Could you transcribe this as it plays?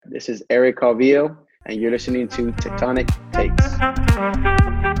This is Eric Calvillo, and you're listening to Tectonic Takes.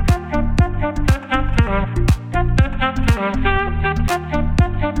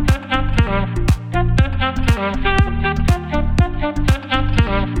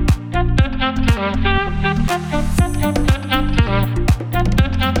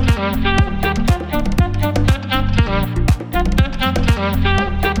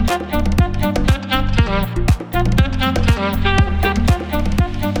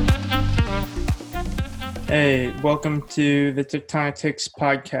 Hey, welcome to the Tectonic Takes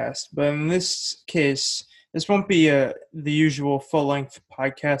podcast. But in this case, this won't be the usual full-length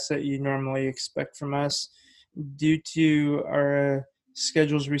podcast that you normally expect from us. Due to our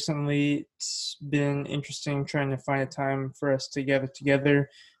schedules recently, it's been interesting trying to find a time for us to gather together.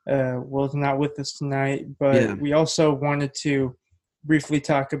 Will's not with us tonight, but we also wanted to briefly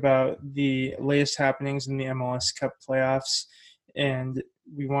talk about the latest happenings in the MLS Cup playoffs, and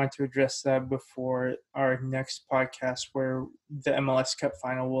we want to address that before our next podcast, where the MLS Cup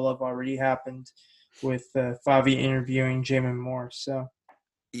final will have already happened, with Favi interviewing Jamin Moore. So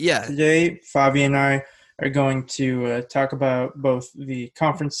today, Favi and I are going to talk about both the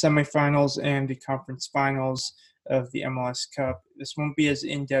conference semifinals and the conference finals of the MLS Cup. This won't be as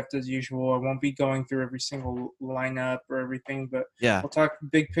in-depth as usual. I won't be going through every single lineup or everything, but we'll talk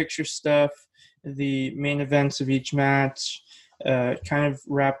big picture stuff, the main events of each match, kind of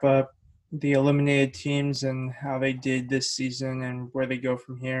wrap up the eliminated teams and how they did this season and where they go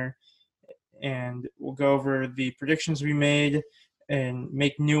from here. And we'll go over the predictions we made and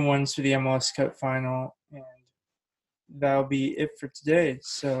make new ones for the MLS Cup final. And that'll be it for today.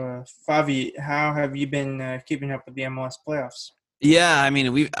 So, Favi, how have you been keeping up with the MLS playoffs? Yeah, I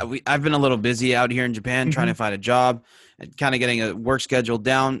mean, I've been a little busy out here in Japan trying to find a job and kind of getting a work schedule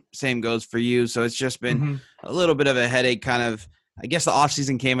down. Same goes for you. So it's just been a little bit of a headache. Kind of, I guess the off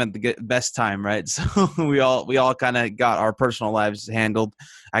season came at the best time, right? So we all kind of got our personal lives handled.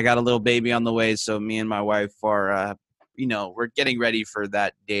 I got a little baby on the way, so me and my wife are, we're getting ready for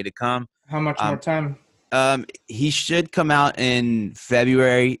that day to come. How much more time? He should come out in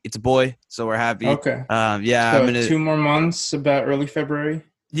February. It's a boy, so we're happy. Okay. So I'm gonna 2 more months, about early February.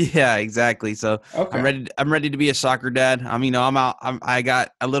 Yeah, exactly. So okay. I'm ready to be a soccer dad. I'm out. I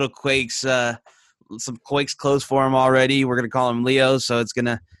got a little Quakes, some Quakes clothes for him already. We're gonna call him Leo, so it's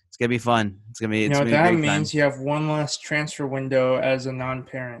gonna be fun. It's gonna be. That means you have one less transfer window as a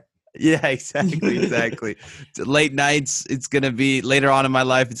non-parent. Yeah, exactly. Late nights, it's going to be later on in my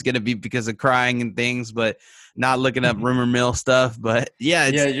life. It's going to be because of crying and things, but not looking up rumor mill stuff. But yeah,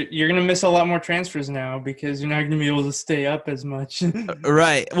 you're going to miss a lot more transfers now because you're not going to be able to stay up as much.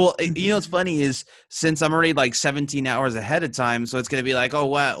 Right. Well, what's funny is since I'm already like 17 hours ahead of time, so it's going to be like, oh,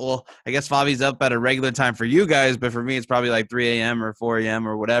 wow. Well, I guess Favi's up at a regular time for you guys, but for me, it's probably like 3 a.m. or 4 a.m.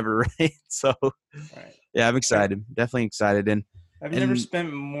 or whatever. Right. So yeah, I'm excited. Definitely excited. And I've never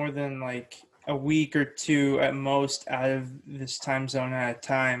spent more than like a week or two at most out of this time zone at a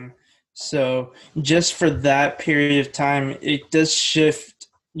time. So just for that period of time, it does shift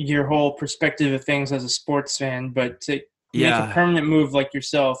your whole perspective of things as a sports fan. But to make a permanent move like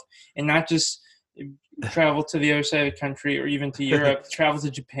yourself and not just travel to the other side of the country or even to Europe, travel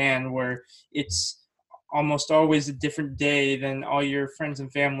to Japan where it's almost always a different day than all your friends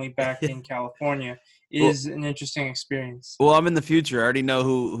and family back in California. Is an interesting experience. Well, I'm in the future. I already know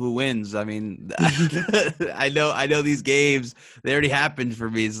who wins. I mean, I know these games. They already happened for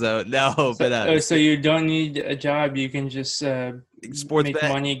me. So no, so you don't need a job. You can just make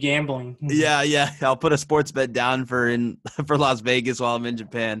money gambling. Yeah. I'll put a sports bet down for Las Vegas while I'm in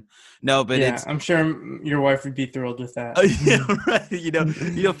Japan. No, but I'm sure your wife would be thrilled with that.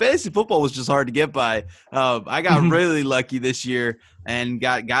 Right. Fantasy football was just hard to get by. I got really lucky this year and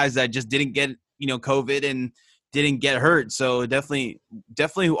got guys that just didn't get COVID and didn't get hurt. So definitely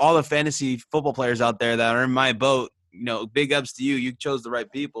all the fantasy football players out there that are in my boat, big ups to you. You chose the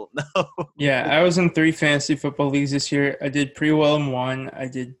right people. No. Yeah, I was in 3 fantasy football leagues this year. I did pretty well in one. I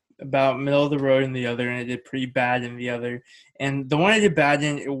did about middle of the road in the other, and I did pretty bad in the other. And the one I did bad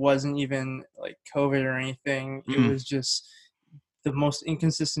in, it wasn't even like COVID or anything. It was just the most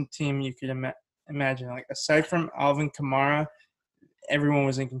inconsistent team you could imagine. Like aside from Alvin Kamara, everyone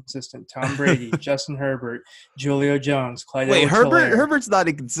was inconsistent. Tom Brady, Justin Herbert, Julio Jones, Clyde Edwards-Helaire. Herbert's not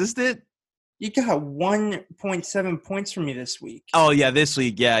inconsistent? You got 1.7 points from me this week. Oh, yeah, this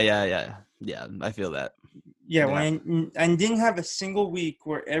week. Yeah, I feel that. Yeah, when I didn't have a single week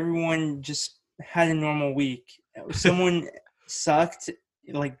where everyone just had a normal week. Someone sucked,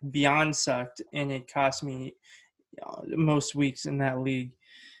 like beyond sucked, and it cost me most weeks in that league.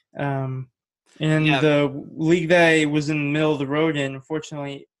 The league that I was in the middle of the road in,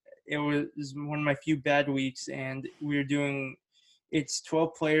 unfortunately, it was one of my few bad weeks, and it's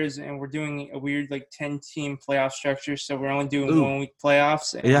 12 players, and we're doing a weird 10-team playoff structure, so we're only doing 1 week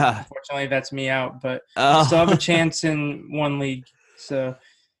playoffs, and unfortunately that's me out, but I still have a chance in one league. So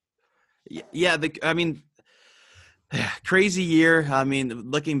yeah, crazy year. I mean,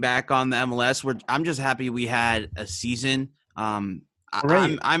 looking back on the MLS, I'm just happy we had a season.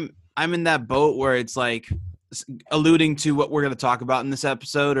 Right. I'm in that boat where it's like alluding to what we're going to talk about in this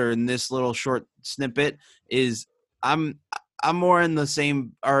episode or in this little short snippet is I'm more in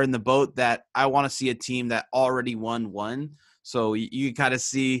the boat that I want to see a team that already won one. So you kind of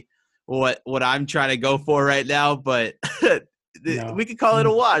see what I'm trying to go for right now, but no. We could call it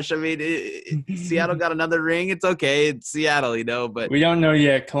a wash. I mean, Seattle got another ring. It's okay. It's Seattle, but we don't know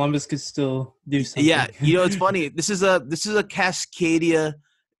yet. Columbus could still do something. Yeah, it's funny. This is a Cascadia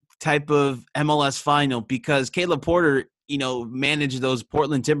type of MLS final because Caleb Porter, managed those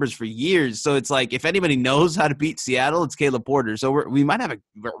Portland Timbers for years. So it's like if anybody knows how to beat Seattle, it's Caleb Porter. So we're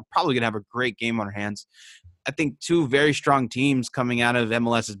probably gonna have a great game on our hands. I think two very strong teams coming out of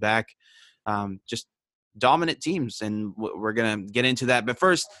MLS's back. Just dominant teams, and we're gonna get into that. But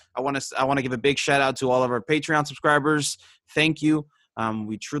first, I want to give a big shout out to all of our Patreon subscribers. Thank you.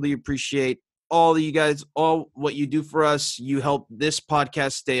 We truly appreciate all of you guys, all what you do for us. You help this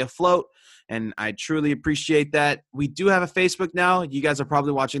podcast stay afloat, and I truly appreciate that. We do have a Facebook now. You guys are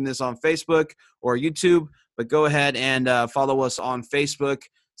probably watching this on Facebook or YouTube, but go ahead and follow us on Facebook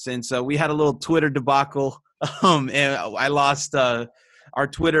since we had a little Twitter debacle, and I lost our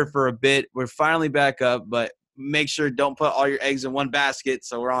Twitter for a bit. We're finally back up, but make sure don't put all your eggs in one basket.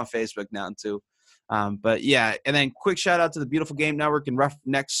 So we're on Facebook now too. But yeah, and then quick shout out to the Beautiful Game Network and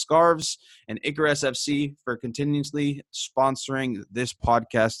Roughneck Scarves and Icarus FC for continuously sponsoring this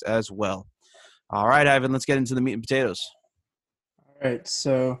podcast as well. All right, Ivan, let's get into the meat and potatoes. All right,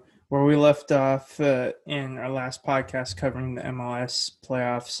 so where we left off in our last podcast covering the MLS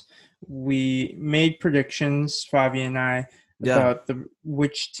playoffs, we made predictions, Favi and I, about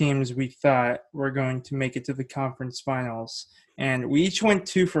which teams we thought were going to make it to the conference finals. And we each went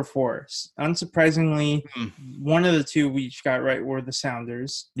 2 for 4. Unsurprisingly, one of the two we each got right were the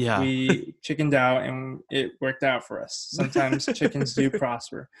Sounders. Yeah. We chickened out, and it worked out for us. Sometimes chickens do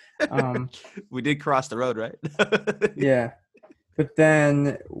prosper. We did cross the road, right? Yeah. But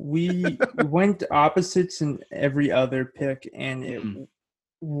then we went opposites in every other pick, and it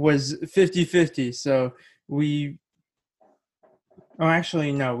was 50-50. So we – oh,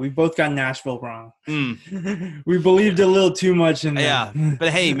 actually, no. We both got Nashville wrong. We believed a little too much in them. Yeah, but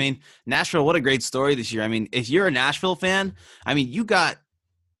hey, man, Nashville, what a great story this year. I mean, if you're a Nashville fan, I mean, you got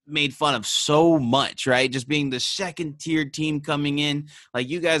made fun of so much, right? Just being the second-tier team coming in. Like,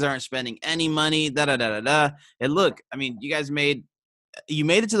 you guys aren't spending any money, da-da-da-da-da. And look, I mean, you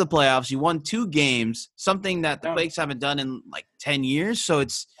made it to the playoffs. You won 2 games, something that the Quakes haven't done in, 10 years. So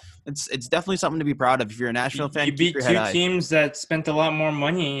it's definitely something to be proud of if you're a Nashville fan. You beat 2 teams that spent a lot more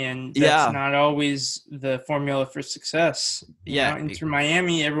money, and that's not always the formula for success. Inter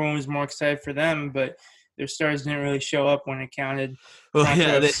Miami, everyone was more excited for them, but their stars didn't really show up when it counted.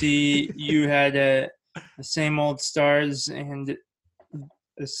 FC, you had the same old stars and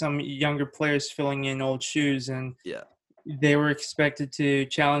some younger players filling in old shoes, and they were expected to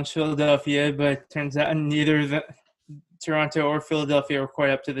challenge Philadelphia, but turns out neither the Toronto or Philadelphia were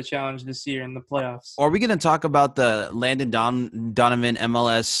quite up to the challenge this year in the playoffs. Are we going to talk about the Landon Donovan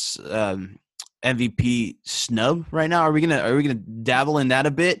MLS MVP snub right now? Are we gonna dabble in that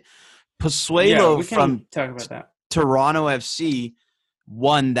a bit? Pozuelo from talk about that. Toronto FC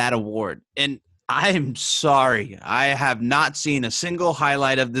won that award, and I am sorry, I have not seen a single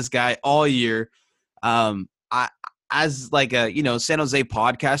highlight of this guy all year. As a San Jose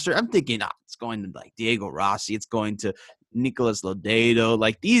podcaster, I'm thinking it's going to Diego Rossi, it's going to Nicolas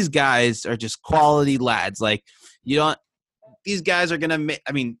Lodeiro. These guys are just quality lads. These guys are gonna make.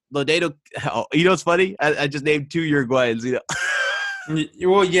 I mean, Lodeiro. What's funny? I just named 2 Uruguayans.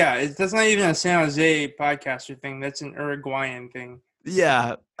 Well, yeah, that's not even a San Jose podcaster thing. That's an Uruguayan thing.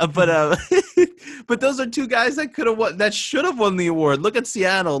 Yeah, but but those are 2 guys that could have won. That should have won the award. Look at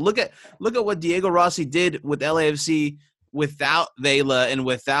Seattle. Look at what Diego Rossi did with LAFC without Vela and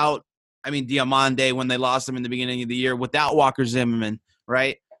without Diamande when they lost him in the beginning of the year, without Walker Zimmerman.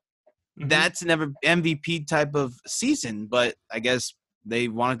 Right? Mm-hmm. That's never MVP type of season. But I guess they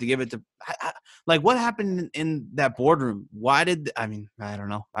wanted to give it to. What happened in that boardroom? I don't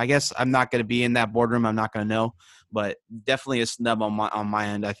know. I guess I'm not going to be in that boardroom. I'm not going to know. But definitely a snub on my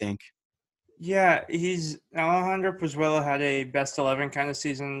end, I think. Yeah, Alejandro Pozuelo had a best 11 kind of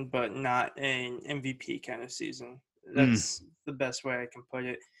season, but not an MVP kind of season. That's the best way I can put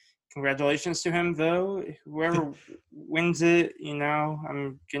it. congratulations to him, though. Whoever wins it,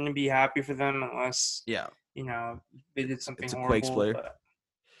 I'm going to be happy for them unless, they did something It's a horrible. Quakes player. But...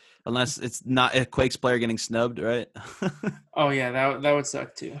 Unless it's not a Quakes player getting snubbed, right? Oh, yeah, that would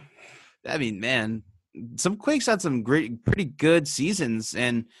suck, too. I mean, man, some Quakes had some pretty good seasons,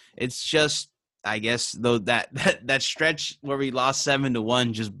 and it's just, I guess, though that stretch where we lost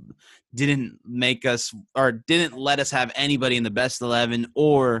 7-1 just didn't make us or didn't let us have anybody in the best 11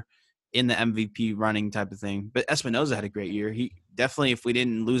 or in the MVP running type of thing. But Espinoza had a great year. He definitely, if we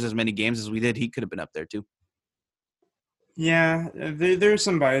didn't lose as many games as we did, he could have been up there too. Yeah, there's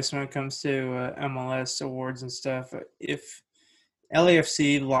some bias when it comes to MLS awards and stuff. If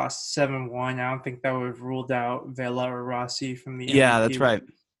LAFC lost 7-1, I don't think that would have ruled out Vela or Rossi from the MVP. Yeah, that's right.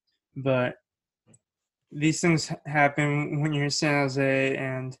 But these things happen when you're in San Jose,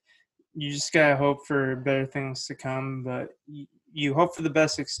 and you just gotta hope for better things to come. But you hope for the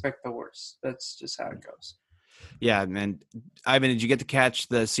best, expect the worst. That's just how it goes. Yeah, man. Ivan, did you get to catch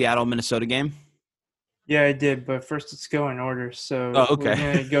the Seattle-Minnesota game? Yeah, I did, but first let's go in order. So okay. We're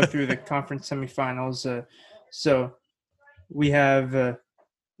going to go through the conference semifinals. So we have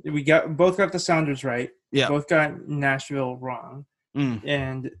both got the Sounders right. Yeah. Both got Nashville wrong. Mm.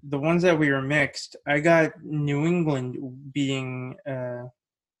 And the ones that we were mixed, I got New England beating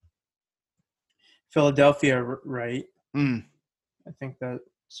Philadelphia right. Mm. I think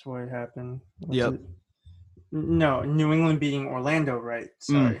that's what happened. Yep. No, New England beating Orlando right.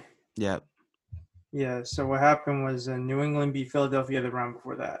 Sorry. Yep. Yeah, so what happened was New England beat Philadelphia the round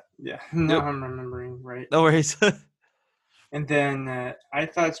before that. Yeah, now Yep. I'm remembering right. No worries. And then I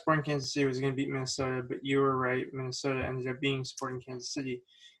thought Sporting Kansas City was going to beat Minnesota, but you were right. Minnesota ended up beating Sporting Kansas City.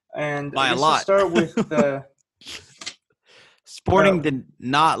 And by I a guess lot. We'll start with the Sporting did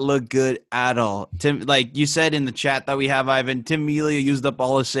not look good at all. Tim, like you said in the chat that we have, Ivan, Tim Melia used up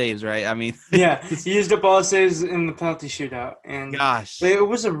all his saves, right? I mean, yeah, he used up all his saves in the penalty shootout, and gosh, it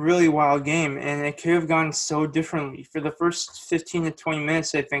was a really wild game, and it could have gone so differently. For the first 15 to 20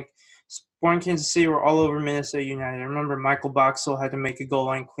 minutes, I think Sporting Kansas City were all over Minnesota United. I remember Michael Boxall had to make a goal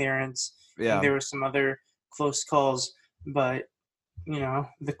line clearance. Yeah, and there were some other close calls, but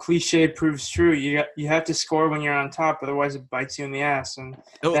the cliche proves true. You have to score when you're on top, otherwise it bites you in the ass, and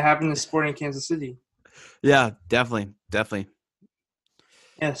that happened to Sporting Kansas City. Yeah, definitely.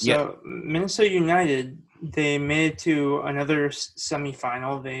 Yeah, so Minnesota United, they made it to another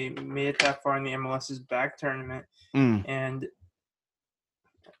semifinal. They made it that far in the MLS's back tournament, and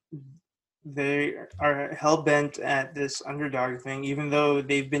they are hell-bent at this underdog thing, even though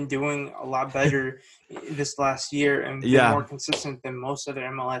they've been doing a lot better this last year and been more consistent than most other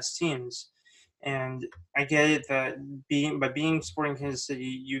MLS teams. And I get it that by being Sporting Kansas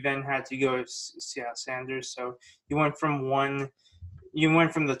City, you then had to go to Seattle Sounders. So you went from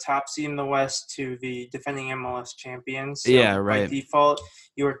the top seed in the West to the defending MLS champions. So yeah, right. By default,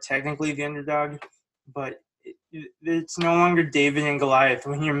 you were technically the underdog, but it's no longer David and Goliath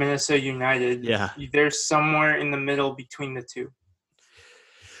when you're Minnesota United. Yeah. There's somewhere in the middle between the two.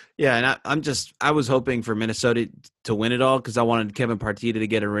 Yeah, and I was hoping for Minnesota to win it all because I wanted Kevin Partita to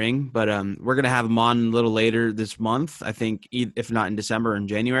get a ring. But we're going to have him on a little later this month, I think, if not in December or in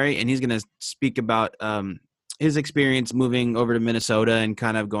January. And he's going to speak about his experience moving over to Minnesota and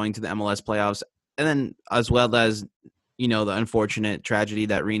kind of going to the MLS playoffs. And then as well as, the unfortunate tragedy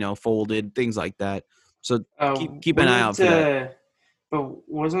that Reno folded, things like that. So keep an eye out for that. But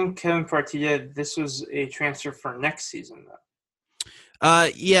wasn't Kevin Partita, this was a transfer for next season,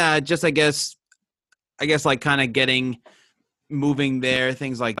 though? Yeah, just I guess like kind of moving there,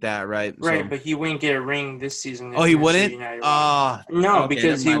 things like that, right? Right, but he wouldn't get a ring this season. Oh, he wouldn't? No, okay,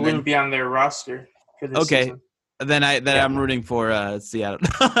 because he wouldn't be on their roster for this season. Then I'm rooting for Seattle.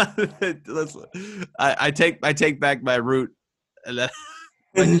 I take back my root.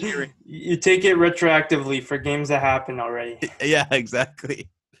 You take it retroactively for games that happened already. Yeah, exactly.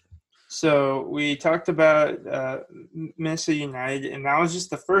 So we talked about Minnesota United, and that was just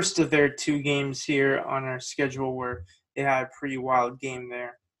the first of their two games here on our schedule where they had a pretty wild game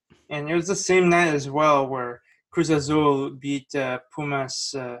there. And it was the same night as well where Cruz Azul beat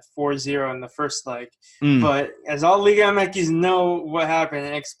Pumas 4-0 in the first leg. But as all Liga MX know what happened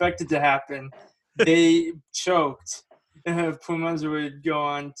and expected to happen, they choked. Pumas would go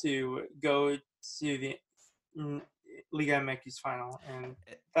on to go to the Liga MX final, and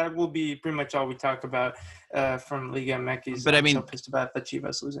that will be pretty much all we talk about from Liga MX. But I'm so pissed about the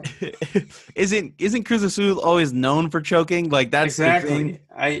Chivas losing. Isn't Cruz Azul always known for choking? Like that's exactly.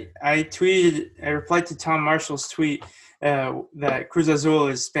 I replied to Tom Marshall's tweet that Cruz Azul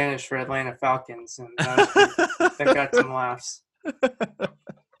is Spanish for Atlanta Falcons, and that got some laughs.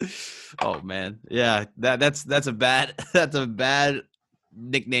 Oh man, yeah, that's a bad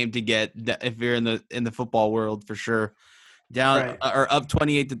nickname to get if you're in the football world for sure. Down Right. or up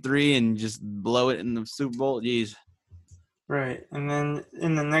 28-3 and just blow it in the Super Bowl. Jeez. Right. And then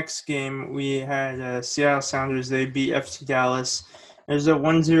in the next game, we had Seattle Sounders. They beat FC Dallas. It was a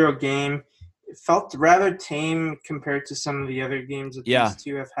 1-0 game. It felt rather tame compared to some of the other games that Yeah. these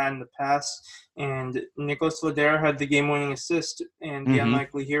two have had in the past. And Nicholas Ladera had the game-winning assist, and the Mhm.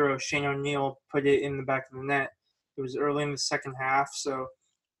 unlikely hero, Shane O'Neill, put it in the back of the net. It was early in the second half, so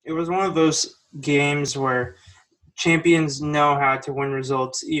it was one of those games where champions know how to win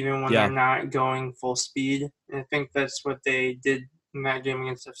results even when Yeah. they're not going full speed. And I think that's what they did in that game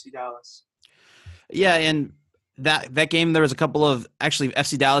against FC Dallas. Yeah, and that game there was a couple of actually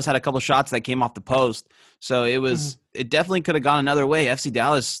FC Dallas had a couple of shots that came off the post. So it definitely could have gone another way. FC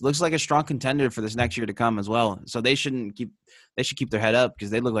Dallas looks like a strong contender for this next year to come as well. So they should keep their head up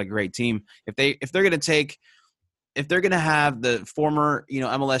because they look like a great team. If they're going to have the former,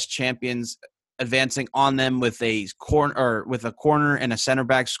 MLS champions advancing on them with a corner and a center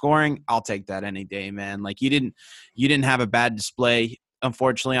back scoring, I'll take that any day, man. Like you didn't have a bad display,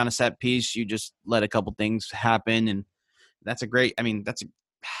 unfortunately, on a set piece. You just let a couple things happen, and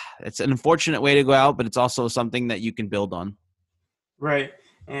it's an unfortunate way to go out, but it's also something that you can build on. Right.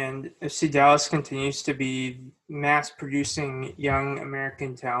 And FC Dallas continues to be mass producing young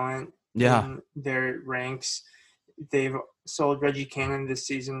American talent in their ranks. They've sold Reggie Cannon this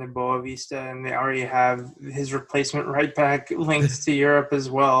season to Boa Vista, and they already have his replacement right back linked to Europe as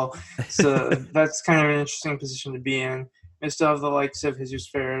well. So that's kind of an interesting position to be in. They still have the likes of Jesus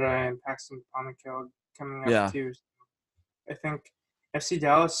Ferreira and Paxton Pomykal coming up too. So I think FC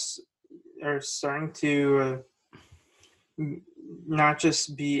Dallas are starting to not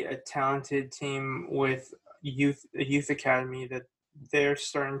just be a talented team with a youth academy, that they're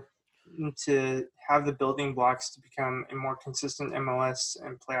starting to have the building blocks to become a more consistent MLS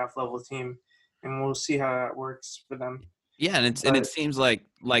and playoff level team, and we'll see how that works for them. Yeah, and it seems like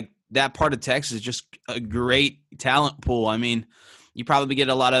that part of Texas is just a great talent pool. I mean, you probably get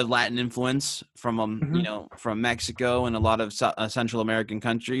a lot of Latin influence from from Mexico and a lot of Central American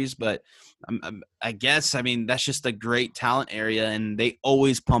countries, but I guess that's just a great talent area, and they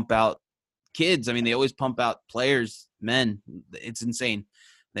always pump out kids. I mean, they always pump out players, men. It's insane.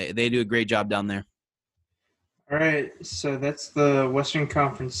 They do a great job down there. All right, so that's the Western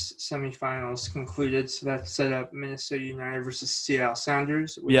Conference semifinals concluded. So that set up Minnesota United versus Seattle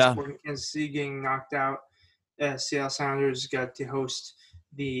Sounders. With Sporting Kansas City getting knocked out, Seattle Sounders got to host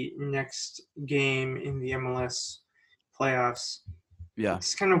the next game in the MLS playoffs. Yeah.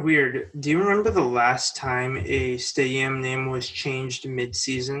 It's kind of weird. Do you remember the last time a stadium name was changed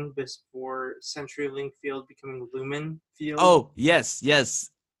mid-season before CenturyLink Field becoming Lumen Field? Oh, yes.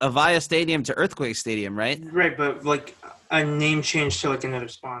 Avaya Stadium to Earthquake Stadium, right? Right, but like a name change to like another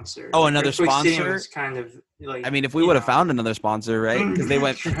sponsor. Oh, another Earthquake sponsor? Stadium is kind of like. If we would have found another sponsor, right? Because they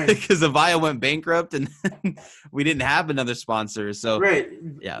went because Avaya went bankrupt and we didn't have another sponsor. So right,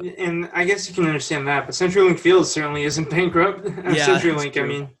 yeah, and I guess you can understand that, but CenturyLink Field certainly isn't bankrupt. Yeah,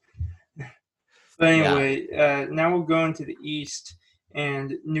 CenturyLink, But anyway, now we'll go into the East,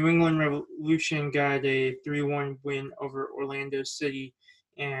 and New England Revolution got a 3-1 win over Orlando City.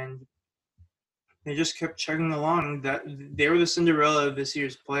 And they just kept chugging along. That they were the Cinderella of this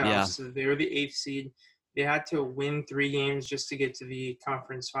year's playoffs. Yeah. So they were the 8th seed. They had to win 3 games just to get to the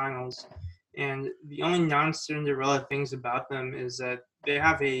conference finals. And the only non-Cinderella things about them is that they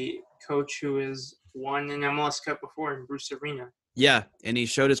have a coach who has won an MLS Cup before, in Bruce Arena. Yeah, and he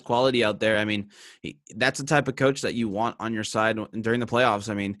showed his quality out there. That's the type of coach that you want on your side during the playoffs.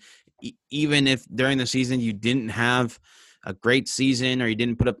 Even if during the season you didn't have a great season or you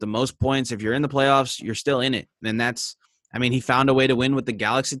didn't put up the most points, if you're in the playoffs, you're still in it. And he found a way to win with the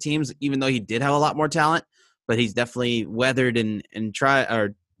Galaxy teams, even though he did have a lot more talent, but he's definitely weathered and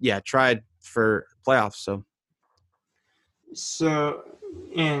tried for playoffs. So,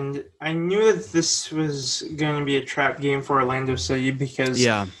 and I knew that this was going to be a trap game for Orlando City because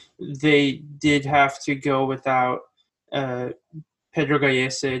they did have to go without Pedro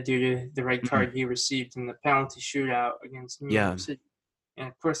Gallese due to the red card he received in the penalty shootout against New York City. And,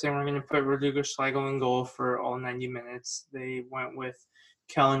 of course, they weren't going to put Rodrigo Schlegel in goal for all 90 minutes. They went with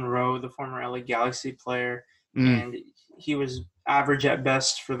Kellen Rowe, the former LA Galaxy player, and he was average at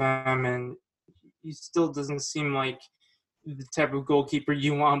best for them, and he still doesn't seem like the type of goalkeeper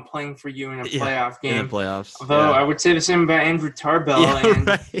you want playing for you in a playoff game. In the playoffs. Although I would say the same about Andrew Tarbell,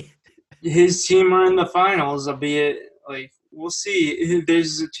 and his team are in the finals, albeit we'll see.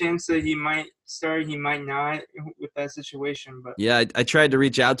 There's a chance that he might start, he might not with that situation. But yeah, I tried to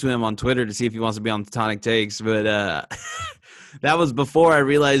reach out to him on Twitter to see if he wants to be on Tectonic Takes, but that was before I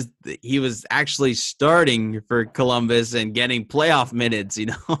realized that he was actually starting for Columbus and getting playoff minutes,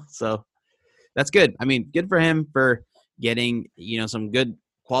 So that's good. I mean, good for him for getting, some good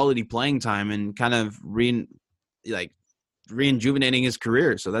quality playing time and kind of rejuvenating his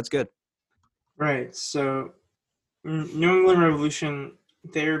career. So that's good. Right. So New England Revolution,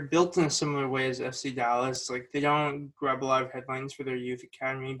 they're built in a similar way as FC Dallas. Like, they don't grab a lot of headlines for their youth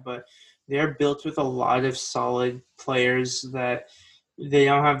academy, but they're built with a lot of solid players that they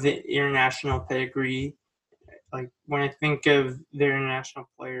don't have the international pedigree. Like, when I think of their international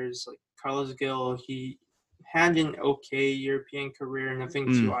players, like Carlos Gil, he had an okay European career, nothing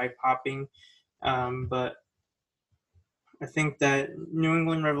too eye-popping. But I think that New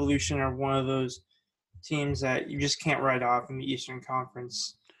England Revolution are one of those teams that you just can't write off in the Eastern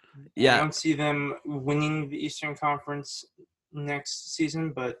Conference. Yeah. I don't see them winning the Eastern Conference next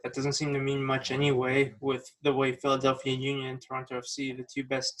season, but that doesn't seem to mean much anyway with the way Philadelphia Union and Toronto FC, the two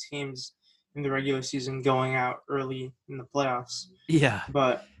best teams in the regular season, going out early in the playoffs. Yeah.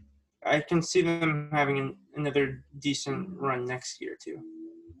 But I can see them having another decent run next year too.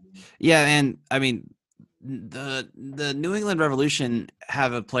 Yeah, and I mean, the New England Revolution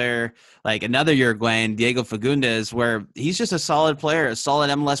have a player like another Uruguayan, Diego Fagundes, where he's just a solid player, a solid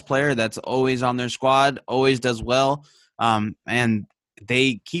MLS player that's always on their squad, always does well, and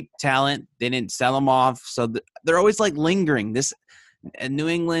they keep talent. They didn't sell him off, so they're always like lingering. This New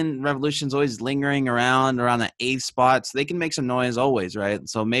England Revolution's always lingering around the 8th spot, so they can make some noise always, right?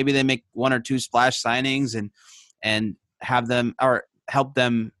 So maybe they make 1 or 2 splash signings and have them or help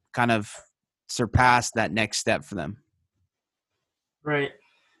them kind of surpass that next step for them. Right.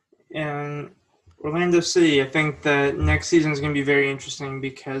 And Orlando City, I think that next season is going to be very interesting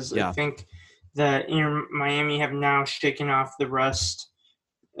because I think that Miami have now shaken off the rust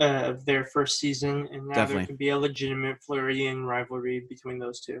of their first season, and now there could be a legitimate Floridian rivalry between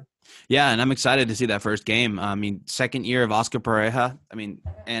those two. Yeah, and I'm excited to see that first game. I mean, second year of Oscar Pareja. I mean,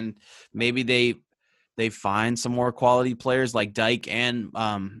 and maybe they find some more quality players like Dyke and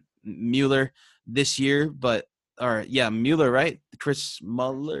Mueller this year, Mueller, right? Chris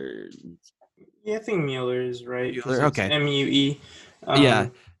Mueller. Yeah, I think Mueller is right. Mueller, okay. MUE. Yeah,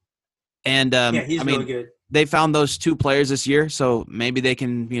 and he's really good. They found those 2 players this year, so maybe they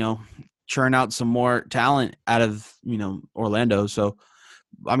can, churn out some more talent out of, Orlando. So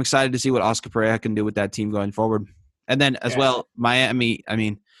I'm excited to see what Oscar Pereira can do with that team going forward. And then as well, Miami,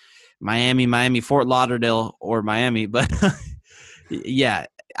 Fort Lauderdale or Miami, but yeah,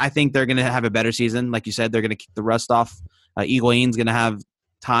 I think they're going to have a better season. Like you said, they're going to kick the rust off. Higuain's going to have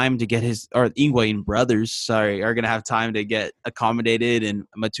time to get Higuain brothers, are going to have time to get accommodated, and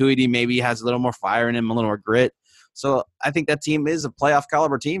Matuidi maybe has a little more fire in him, a little more grit. So I think that team is a playoff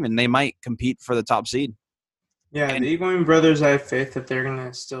caliber team, and they might compete for the top seed. Yeah, the Higuain brothers, I have faith that they're going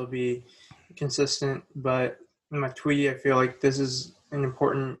to still be consistent, but Matuidi, I feel like this is an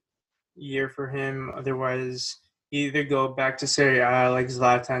important year for him. Otherwise, either go back to Serie A like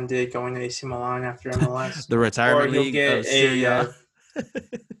Zlatan did, going to AC Milan after MLS. The retirement league of Serie A.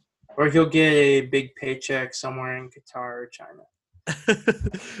 Or he'll get a big paycheck somewhere in Qatar or China.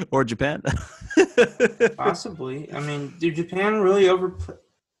 Or Japan. Possibly. I mean, did Japan really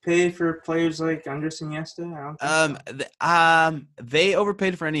overpay for players like Andres Iniesta? I don't think so. They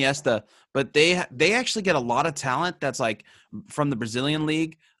overpaid for Iniesta, but they actually get a lot of talent that's like from the Brazilian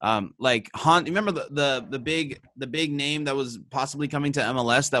league. Like remember the big name that was possibly coming to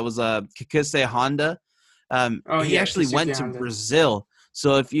MLS that was Kikise Honda. He actually went to Brazil.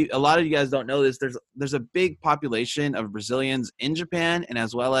 So a lot of you guys don't know this, there's a big population of Brazilians in Japan and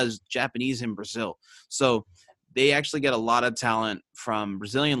as well as Japanese in Brazil. So they actually get a lot of talent from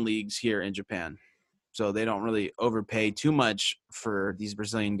Brazilian leagues here in Japan. So they don't really overpay too much for these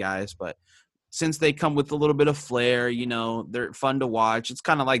Brazilian guys, but since they come with a little bit of flair, they're fun to watch. It's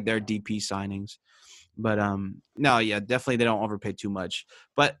kind of like their DP signings. But definitely they don't overpay too much.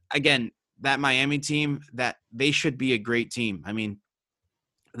 But again, that Miami team, that they should be a great team. I mean,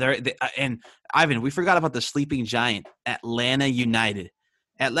 and Ivan, we forgot about the sleeping giant, Atlanta United.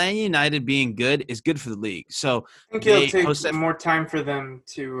 Atlanta United being good is good for the league. So I think it'll take more time for them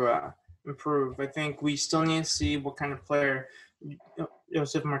to improve. I think we still need to see what kind of player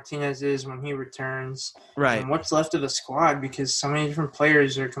Josef Martinez is when he returns. Right. And what's left of the squad, because so many different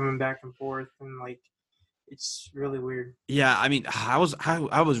players are coming back and forth, and it's really weird. Yeah, I mean, I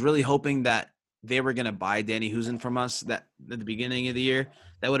was really hoping that they were going to buy Danny Husen from us that at the beginning of the year.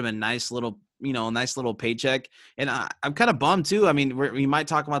 That would have been a nice little a nice little paycheck. And I'm kind of bummed too. I mean, we might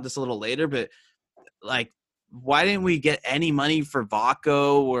talk about this a little later, but like, why didn't we get any money for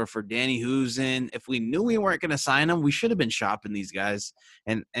Vako or for Danny Husen? If we knew we weren't going to sign them, we should have been shopping these guys.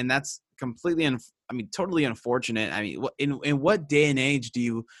 And that's completely, totally unfortunate. I mean, in what day and age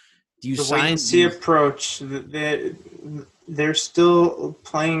do you sign? Wait and see approach. They're still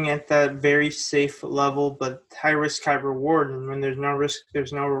playing at that very safe level, but high risk, high reward. And when there's no risk,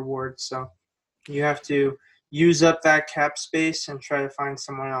 there's no reward. So you have to use up that cap space and try to find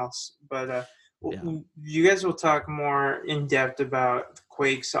someone else. But you guys will talk more in depth about the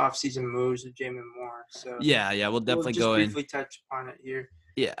Quakes offseason moves with Jamin Moore. So we'll definitely just briefly touch upon it here.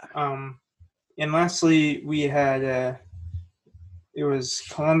 Yeah. And lastly, we had it was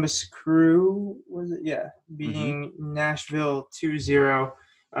Columbus Crew, was it? Yeah, beating Nashville 2-0.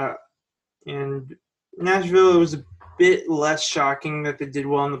 And Nashville, it was a bit less shocking that they did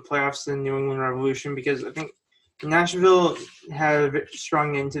well in the playoffs than New England Revolution, because I think Nashville had a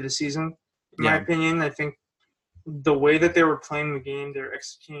strong end to the season. In my opinion, I think the way that they were playing the game, they're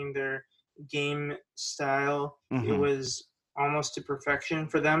executing their game style, it was almost to perfection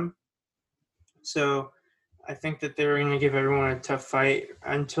for them. So I think that they were going to give everyone a tough fight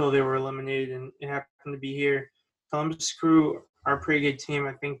until they were eliminated, and it happened to be here. Columbus Crew are a pretty good team.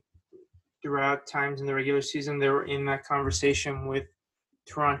 I think throughout times in the regular season, they were in that conversation with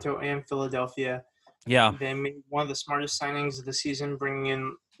Toronto and Philadelphia. Yeah. They made one of the smartest signings of the season, bringing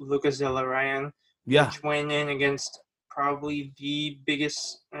in Lucas Zelarayan, which went in against probably the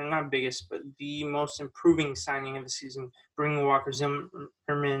biggest, or not biggest, but the most improving signing of the season, bringing Walker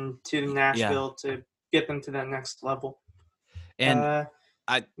Zimmerman to Nashville to get them to that next level. And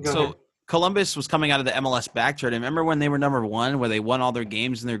Columbus was coming out of the MLS backchart. Remember when they were number one, where they won all their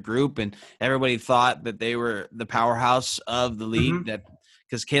games in their group, and everybody thought that they were the powerhouse of the league, that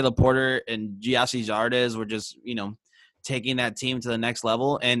because Caleb Porter and Giassi Zardes were just, taking that team to the next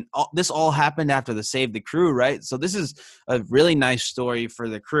level. And this all happened after the Save the Crew, right? So this is a really nice story for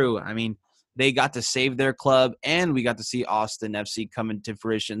the Crew. I mean, they got to save their club, and we got to see Austin FC come into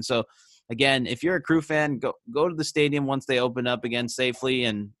fruition. So again, if you're a Crew fan, go to the stadium once they open up again safely,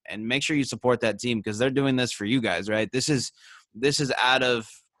 and make sure you support that team, because they're doing this for you guys, right? This is out of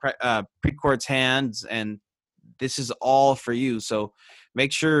Precourt's hands, and this is all for you. So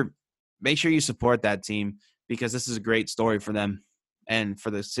make sure you support that team, because this is a great story for them and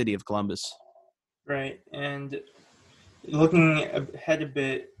for the city of Columbus. Right. And looking ahead a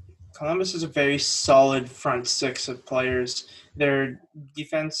bit, Columbus is a very solid front six of players. Their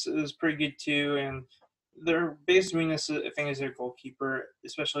defense is pretty good too, and their biggest weakness, I think, is their goalkeeper,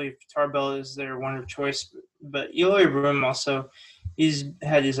 especially if Tarbell is their one of choice. But Eloy Room also, he's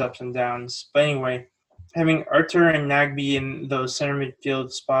had his ups and downs. But anyway, having Artur and Nagbe in those center midfield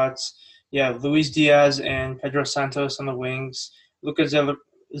spots, Luis Diaz and Pedro Santos on the wings, Lucas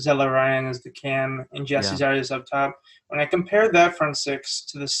Zelarayan as the cam, and Giassi Zardes up top. When I compare that front six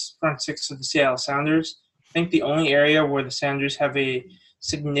to the front six of the Seattle Sounders, I think the only area where the Sounders have a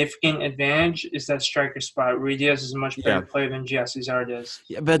significant advantage is that striker spot. Rui Diaz is a much better player than Giassi Zardes.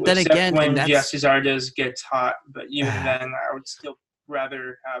 Yeah, but then again, when Giassi Zardes gets hot, but even then, I would still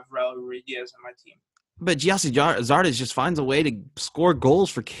rather have Raul Rui Diaz on my team. But Giassi Zardes just finds a way to score goals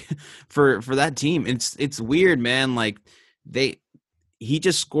for that team. It's weird, man. Like he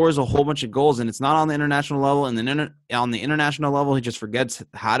just scores a whole bunch of goals, and it's not on the international level. And then on the international level, he just forgets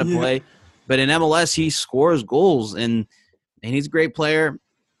how to play. But in MLS, he scores goals, and he's a great player.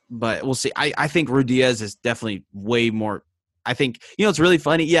 But we'll see. I think Rui Diaz is definitely way more. I think, it's really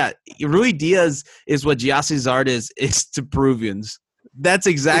funny. Yeah, Rui Diaz is what Giassi Zardes is to Peruvians. That's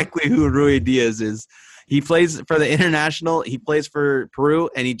exactly who Rui Diaz is. He plays for the international. He plays for Peru,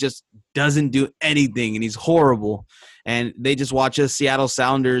 and he just doesn't do anything, and he's horrible. And they just watch us Seattle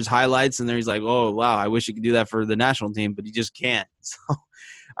Sounders highlights, and then he's like, "Oh wow, I wish he could do that for the national team," but he just can't. So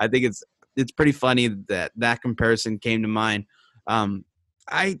I think it's pretty funny that comparison came to mind.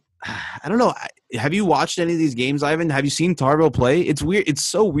 I don't know. Have you watched any of these games, Ivan? Have you seen Tarbell play? It's weird. It's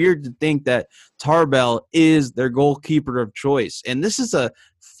so weird to think that Tarbell is their goalkeeper of choice, and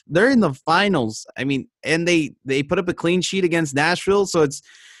they're in the finals. I mean, and they put up a clean sheet against Nashville, so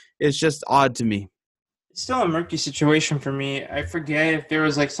it's just odd to me. It's still a murky situation for me. I forget if there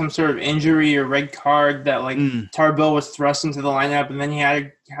was like some sort of injury or red card that Tarbell was thrust into the lineup, and then he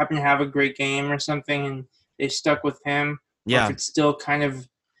happened to have a great game or something, and they stuck with him. Yeah, or if it's still kind of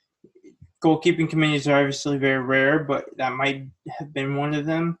goalkeeping committees are obviously very rare, but that might have been one of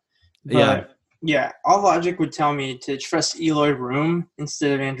them. But, all logic would tell me to trust Eloy Room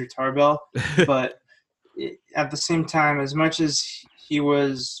instead of Andrew Tarbell. But at the same time, as much as he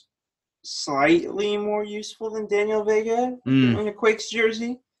was slightly more useful than Daniel Vega in a Quakes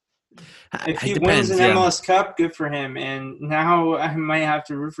jersey. If he wins an MLS Cup, good for him. And now I might have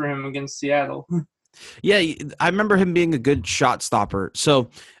to root for him against Seattle. Yeah, I remember him being a good shot stopper. So,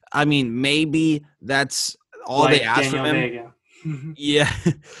 I mean, maybe that's all they asked from him. Vega. Yeah,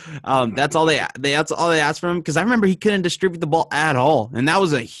 that's all they asked from him, because I remember he couldn't distribute the ball at all, and that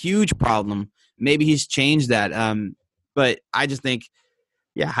was a huge problem. Maybe he's changed that. But I just think,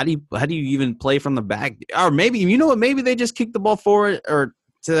 yeah, how do you even play from the back? Or maybe, you know what? Maybe they just kick the ball forward or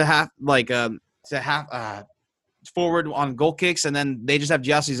to the half, forward on goal kicks, and then they just have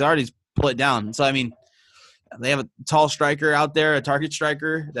Gyasi Zardes pull it down. So I mean, they have a tall striker out there, a target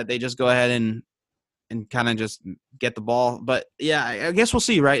striker that they just go ahead and kind of just get the ball. But yeah, I guess we'll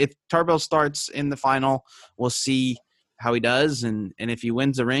see, right? If Tarbell starts in the final, we'll see how he does, and if he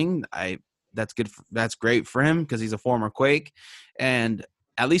wins the ring, that's good. That's great for him because he's a former Quake, and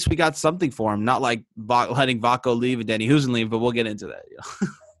at least we got something for him. Not like letting Vako leave and Danny Husen leave, but we'll get into that. Yeah.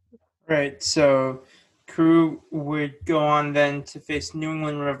 Right. So Crew would go on then to face New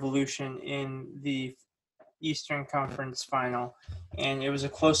England Revolution in the Eastern Conference Final, and it was a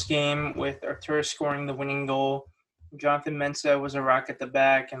close game with Arturo scoring the winning goal. Jonathan Mensah was a rock at the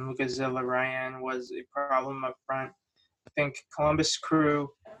back, and Lucas Zelarayan was a problem up front. I think Columbus Crew,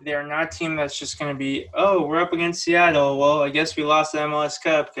 they're not a team that's just going to be, oh, we're up against Seattle. Well, I guess we lost the MLS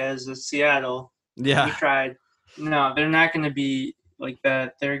Cup because it's Seattle. Yeah. We tried. No, they're not going to be like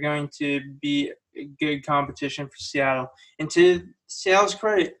that. They're going to be a good competition for Seattle. And to Seattle's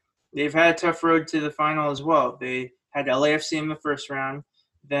credit, they've had a tough road to the final as well. They had LAFC in the first round.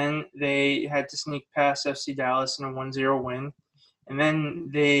 Then they had to sneak past FC Dallas in a 1-0 win. And then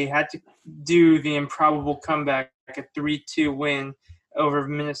they had to do the improbable comeback, a 3-2 win over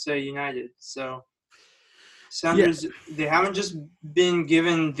Minnesota United. So Sounders, They haven't just been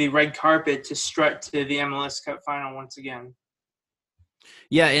given the red carpet to strut to the MLS Cup final once again.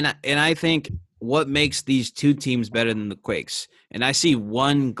 Yeah, and I think what makes these two teams better than the Quakes, and I see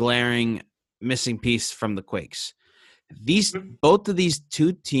one glaring missing piece from the Quakes. Both of these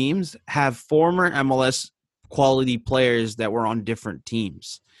two teams have former MLS quality players that were on different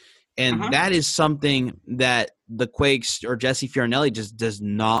teams. And that is something that the Quakes or Jesse Fioranelli just does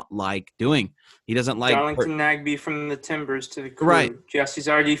not like doing. He doesn't like Darlington Nagbe from the Timbers to the Crew. Right. Jesse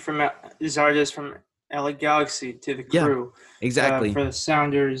Zardes from LA Galaxy to the Crew. Yeah, exactly. For the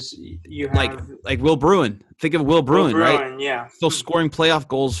Sounders, you have like Will Bruin. Think of Will Bruin, right? Yeah. Still scoring playoff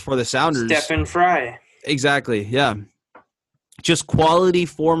goals for the Sounders. Stephen Fry. Exactly. Yeah. Just quality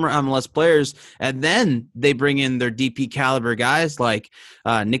former MLS players, and then they bring in their DP caliber guys like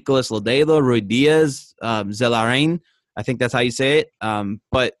Nicolas Lodeiro, Rui Diaz, Zelarayan. I think that's how you say it.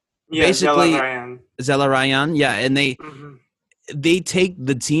 But basically, Zelarayan. Yeah, and they take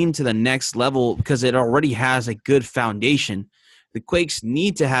the team to the next level because it already has a good foundation. The Quakes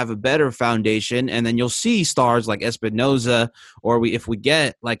need to have a better foundation, and then you'll see stars like Espinoza, or if we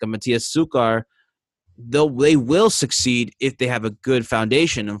get like a Matias Sukar, they will succeed if they have a good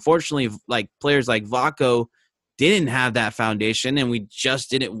foundation. Unfortunately, like players like Vako didn't have that foundation, and we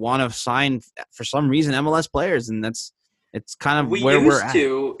just didn't want to sign for some reason MLS players, and it's kind of where we're at.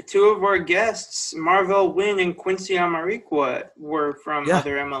 Two of our guests, Marvell Wynn and Quincy Amarikwa, were from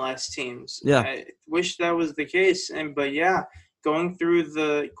other MLS teams. Yeah, I wish that was the case, but going through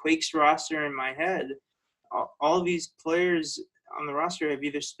the Quakes roster in my head, all these players on the roster have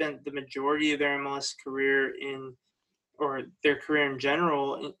either spent the majority of their MLS career or their career in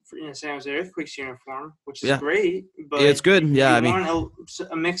general in a San Jose Earthquakes uniform, which is great. But it's good. Yeah, I want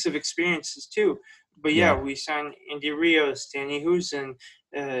a mix of experiences too. But we signed Andy Rios, Danny Husen,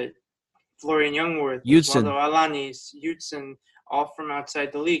 Florian Youngworth, Osvaldo Alanis, Utzon, all from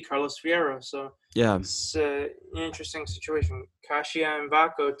outside the league, Carlos Fierro. So it's an interesting situation. Kashia and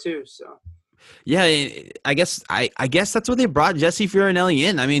Vako too. So. Yeah, I guess that's what they brought Jesse Fioranelli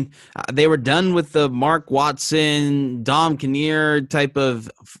in. I mean, they were done with the Mark Watson, Dom Kinnear type of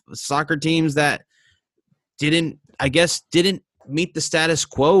soccer teams that didn't meet the status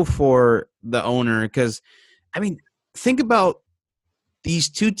quo for the owner. Because, I mean, think about these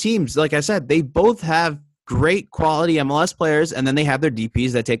two teams. Like I said, they both have great quality MLS players, and then they have their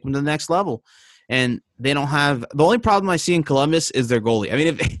DPs that take them to the next level. And they don't have – the only problem I see in Columbus is their goalie. I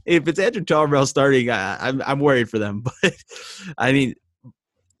mean, if it's Andrew Tarbell starting, I'm worried for them. But, I mean,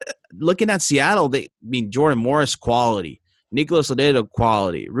 looking at Seattle, Jordan Morris quality, Nicolas Lodeiro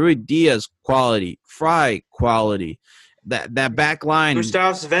quality, Rui Diaz quality, Fry quality. That back line.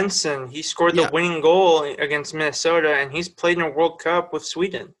 Gustav Svensson, he scored the winning goal against Minnesota, and he's played in a World Cup with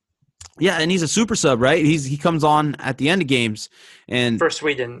Sweden. Yeah, and he's a super sub, right? He comes on at the end of games, and for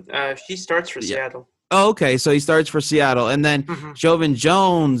Sweden. He starts for Seattle. Oh, okay. So he starts for Seattle, and then Mhm. Jovan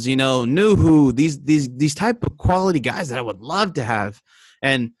Jones, Nuhu, these type of quality guys that I would love to have.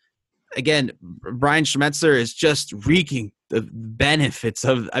 And again, Brian Schmetzer is just reeking the benefits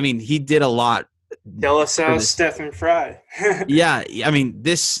of. I mean, he did a lot. De La Salle, Stephen Fry. Yeah, I mean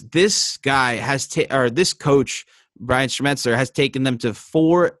this guy has this coach Brian Schmetzer has taken them to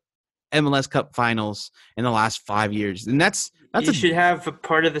 4 MLS Cup finals in the last 5 years, and that's you should have a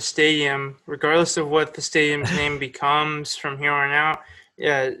part of the stadium, regardless of what the stadium's name becomes from here on out,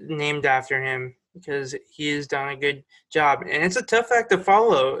 named after him, because he has done a good job. And it's a tough act to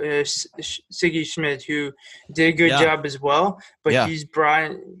follow, Sigi Schmid, who did a good job as well, but he's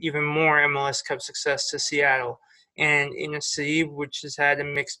brought even more MLS Cup success to Seattle. And in a city which has had a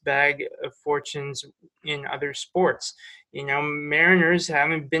mixed bag of fortunes in other sports. Mariners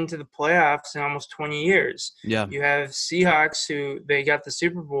haven't been to the playoffs in almost 20 years. Yeah. You have Seahawks who they got the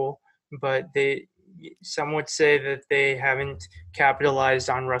Super Bowl, but some would say that they haven't capitalized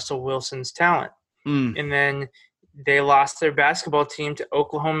on Russell Wilson's talent. And then they lost their basketball team to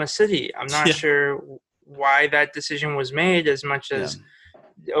Oklahoma City. I'm not sure why that decision was made, as much as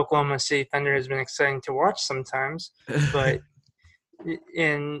the Oklahoma City Thunder has been exciting to watch sometimes, but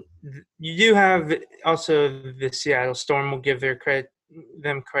and you do have also the Seattle Storm will give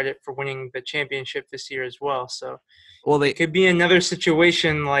them credit for winning the championship this year as well. So it could be another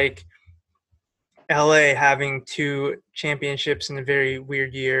situation like LA having 2 championships in a very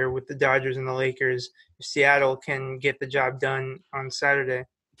weird year with the Dodgers and the Lakers. Seattle can get the job done on Saturday.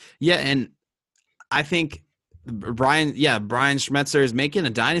 Yeah, and I think Brian Schmetzer is making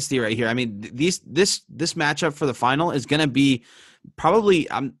a dynasty right here. I mean, this matchup for the final is going to be probably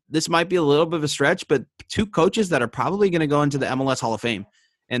this might be a little bit of a stretch, but 2 coaches that are probably going to go into the MLS Hall of Fame,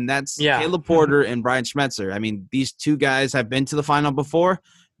 and that's Caleb Porter and Brian Schmetzer. I mean, these 2 guys have been to the final before.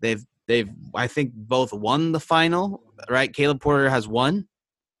 They've I think both won the final, right? Caleb Porter has won.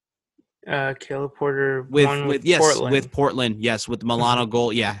 Caleb Porter with Portland. With Portland, with the Milano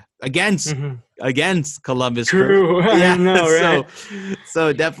goal, against Columbus Crew. I know, right?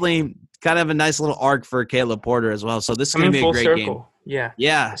 So definitely kind of a nice little arc for Caleb Porter as well. So this is going to be a great game.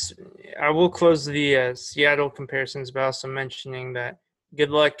 Yeah. I will close the Seattle comparisons by also mentioning that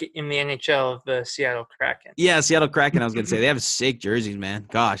good luck in the NHL of the Seattle Kraken. Yeah, Seattle Kraken. I was going to say they have sick jerseys, man.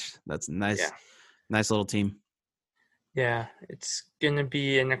 Gosh, that's nice. Nice little team. Yeah, it's going to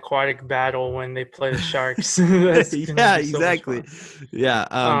be an aquatic battle when they play the Sharks. Exactly. Yeah,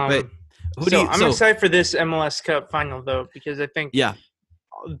 but I'm excited for this MLS Cup final, though, because I think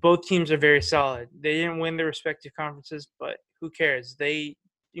both teams are very solid. They didn't win their respective conferences, but who cares? They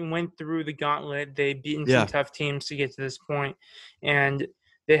went through the gauntlet. They've beaten some tough teams to get to this point, and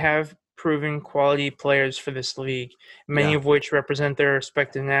they have proven quality players for this league, many of which represent their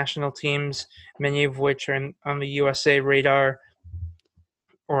respective national teams, many of which are on the USA radar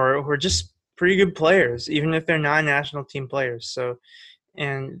or who are just pretty good players, even if they're not national team players. So,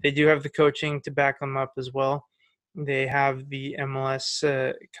 and they do have the coaching to back them up as well. They have the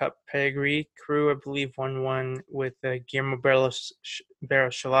MLS Cup pedigree. Crew, I believe, won one with Guillermo Barros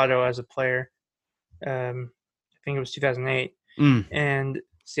Schelotto as a player. I think it was 2008. And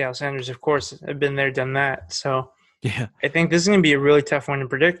Seattle Sounders, of course, have been there, done that. So I think this is going to be a really tough one to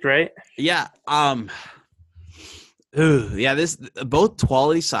predict, right? Yeah. This both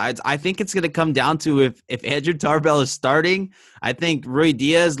quality sides. I think it's going to come down to if Andrew Tarbell is starting. I think Rui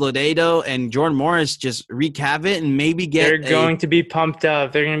Diaz, Lodedo, and Jordan Morris just wreak havoc and maybe They're going to be pumped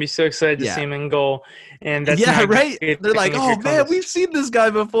up. They're going to be so excited to see him in goal. And that's right. They're like, oh man, we've seen this guy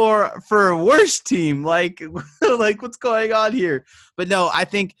before for a worse team. Like what's going on here? But no, I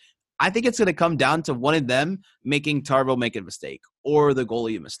think it's going to come down to one of them making Tarbell make a mistake or the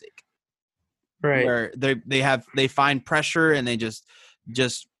goalie a mistake. Right. Where they find pressure and they just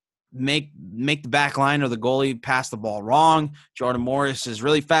make the back line or the goalie pass the ball wrong. Jordan Morris is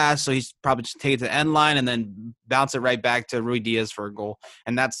really fast, so he's probably just take it to the end line and then bounce it right back to Rui Diaz for a goal.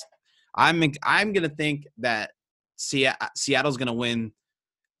 And that's I'm gonna think that Seattle's gonna win.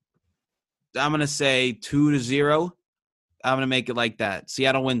 I'm gonna say 2-0. I'm gonna make it like that.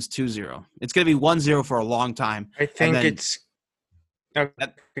 Seattle wins 2-0. It's gonna be 1-0 for a long time. I think it's.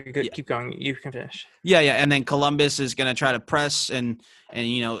 Okay, keep going. You can finish. Yeah, and then Columbus is going to try to press and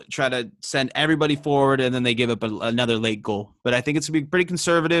try to send everybody forward, and then they give up another late goal. But I think it's going to be pretty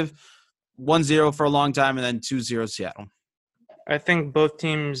conservative, 1-0 for a long time, and then 2-0 Seattle. I think both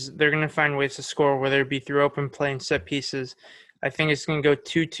teams, they're going to find ways to score, whether it be through open play and set pieces. I think it's going to go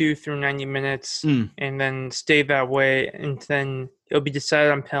 2-2 through 90 minutes Mm. and then stay that way. And then it'll be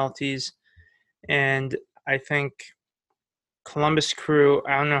decided on penalties. And I think Columbus Crew,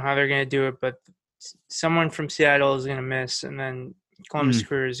 I don't know how they're going to do it, but someone from Seattle is going to miss. And then Columbus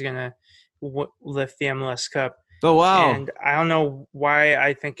Crew is going to lift the MLS Cup. Oh, wow. And I don't know why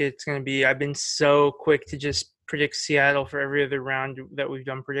I think it's going to be. I've been so quick to just predict Seattle for every other round that we've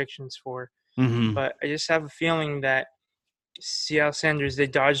done predictions for. Mm-hmm. But I just have a feeling that Seattle Sounders, they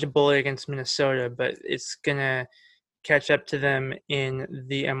dodged a bullet against Minnesota, but it's going to catch up to them in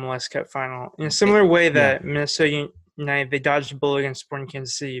the MLS Cup final. In a similar way that Minnesota United, they dodged a bullet against Sporting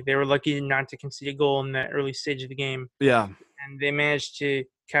Kansas City. They were lucky not to concede a goal in that early stage of the game. Yeah. And they managed to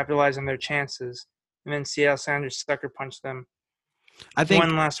capitalize on their chances. And then Seattle Sounders sucker punched them. I think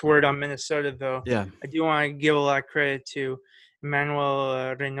one last word on Minnesota, though. Yeah. I do want to give a lot of credit to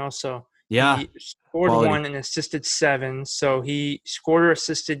Emmanuel Reynoso. Yeah. He scored one and assisted 7. So he scored or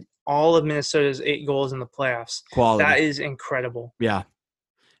assisted all of Minnesota's 8 goals in the playoffs. Quality. That is incredible. Yeah.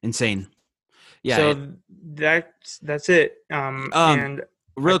 Insane. Yeah. So that's it. And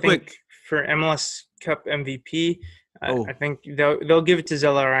real quick for MLS Cup MVP, I think they'll give it to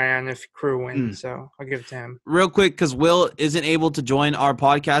Zelarayan if Crew wins. So I'll give it to him. Real quick, because Will isn't able to join our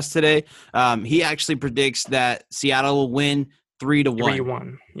podcast today. He actually predicts that Seattle will win 3-1.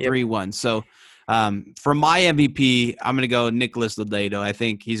 3-1. Yep. 3-1. So for my MVP, I'm going to go Nicholas Lodeiro. I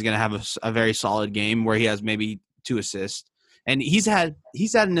think he's going to have a very solid game where he has maybe 2 assists. And he's had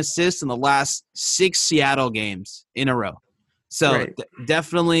an assist in the last 6 Seattle games in a row. So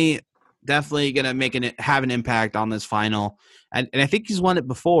definitely going to have an impact on this final. And I think he's won it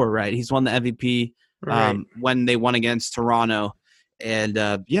before, right? He's won the MVP when they won against Toronto. And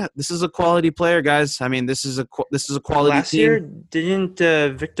this is a quality player, guys. I mean, this is a quality Last team. year, didn't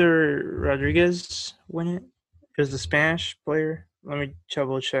Victor Rodriguez win it? It was the Spanish player. Let me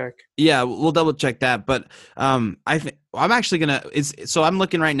double check. Yeah, we'll double check that. But I'm actually gonna. So I'm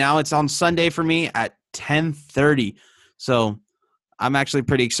looking right now. It's on Sunday for me at 10:30. So I'm actually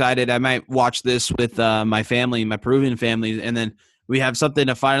pretty excited. I might watch this with my family, my Peruvian family, and then we have something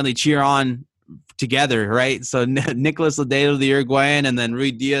to finally cheer on together, right? So Nicholas Lodeiro, the Uruguayan, and then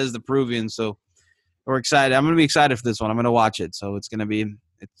Rui Diaz, the Peruvian. So we're excited. I'm gonna be excited for this one. I'm gonna watch it. So it's gonna be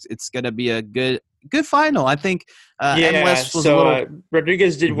a good final. I think MLS was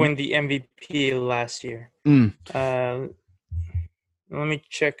Rodriguez did win the MVP last year. Let me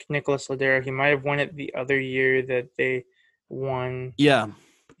check Nicholas Lodeiro. He might have won it the other year that they won. Yeah.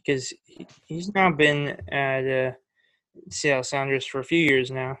 Because he's now been at Seattle Sounders for a few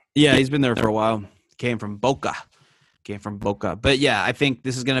years now. Yeah, he's been there for a while. Came from Boca. But yeah, I think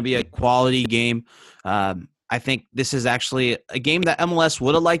this is going to be a quality game. I think this is actually a game that MLS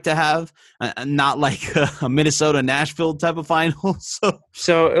would have liked to have, not like a Minnesota-Nashville type of final.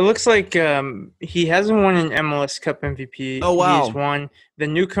 So it looks like he hasn't won an MLS Cup MVP. Oh, wow. He's won the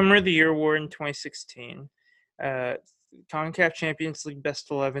Newcomer of the Year award in 2016, CONCACAF Champions League Best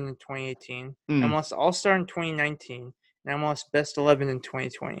 11 in 2018, MLS All-Star in 2019, and MLS Best 11 in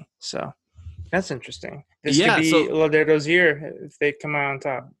 2020. So that's interesting. This could be Lodeiro's year if they come out on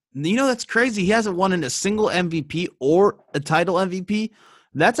top. You know, that's crazy. He hasn't won in a single MVP or a title MVP.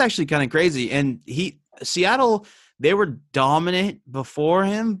 That's actually kind of crazy. And Seattle, they were dominant before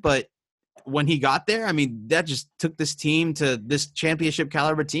him, but when he got there, I mean, that just took this team to this championship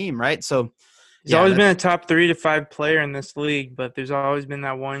caliber team, right? So he's always been a top 3 to 5 player in this league, but there's always been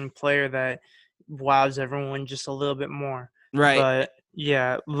that one player that wows everyone just a little bit more. Right. But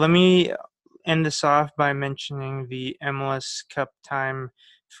yeah, let me end this off by mentioning the MLS Cup time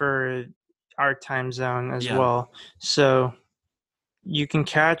for our time zone as well. So you can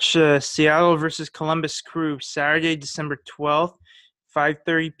catch Seattle versus Columbus Crew Saturday, December 12th,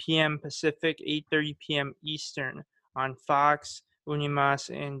 5:30 p.m. Pacific, 8:30 p.m. Eastern on Fox, Unimas,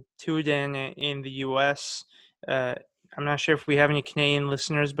 and TUDN in the U.S. I'm not sure if we have any Canadian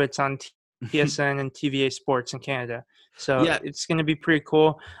listeners, but it's on TSN and TVA Sports in Canada. So it's going to be pretty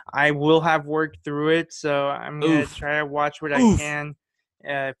cool. I will have worked through it, so I'm going to try to watch what I can.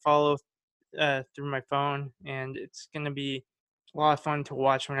 Follow through my phone, and it's going to be a lot of fun to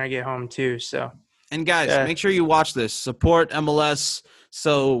watch when I get home too. So, and guys, make sure you watch this. Support MLS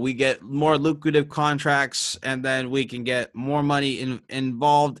so we get more lucrative contracts, and then we can get more money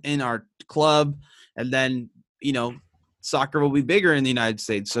involved in our club, and then soccer will be bigger in the United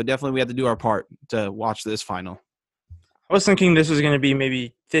States. So definitely we have to do our part to watch this final. I was thinking this was going to be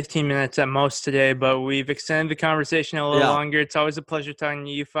maybe 15 minutes at most today, but we've extended the conversation a little longer. It's always a pleasure talking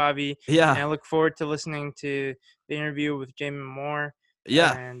to you, Favi. Yeah. And I look forward to listening to the interview with Jamin Moore.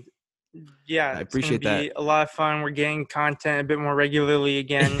 Yeah. And Yeah, I it's going to appreciate be that. a lot of fun. We're getting content a bit more regularly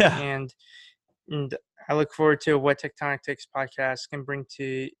again, Yeah. and I look forward to what Tectonic Ticks podcast can bring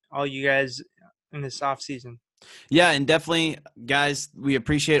to all you guys in this off season. Yeah, and definitely, guys, we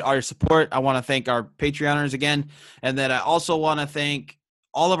appreciate all your support. I want to thank our Patreoners again, and then I also want to thank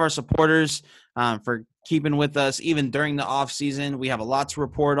all of our supporters for keeping with us even during the off season. We have a lot to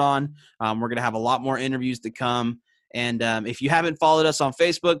report on. We're going to have a lot more interviews to come, and if you haven't followed us on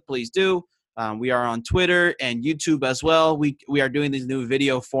Facebook, please do. We are on Twitter and YouTube as well. We are doing these new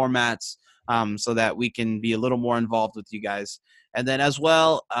video formats so that we can be a little more involved with you guys, and then as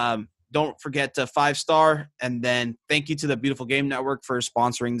well. Don't forget to 5-star, and then thank you to the Beautiful Game Network for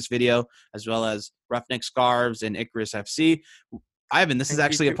sponsoring this video, as well as Roughneck Scarves and Icarus FC. Ivan, this is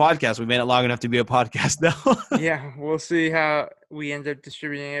actually a podcast. We made it long enough to be a podcast now. Yeah, we'll see how we end up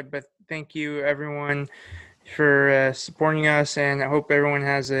distributing it, but thank you everyone for supporting us, and I hope everyone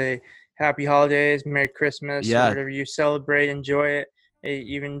has a happy holidays, Merry Christmas, or whatever you celebrate. Enjoy it,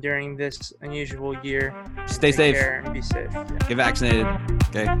 even during this unusual year. Stay safe. Take care and be safe. Yeah. Get vaccinated.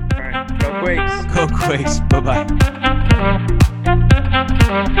 Okay. All right. Go Quakes. Go Quakes. Bye-bye.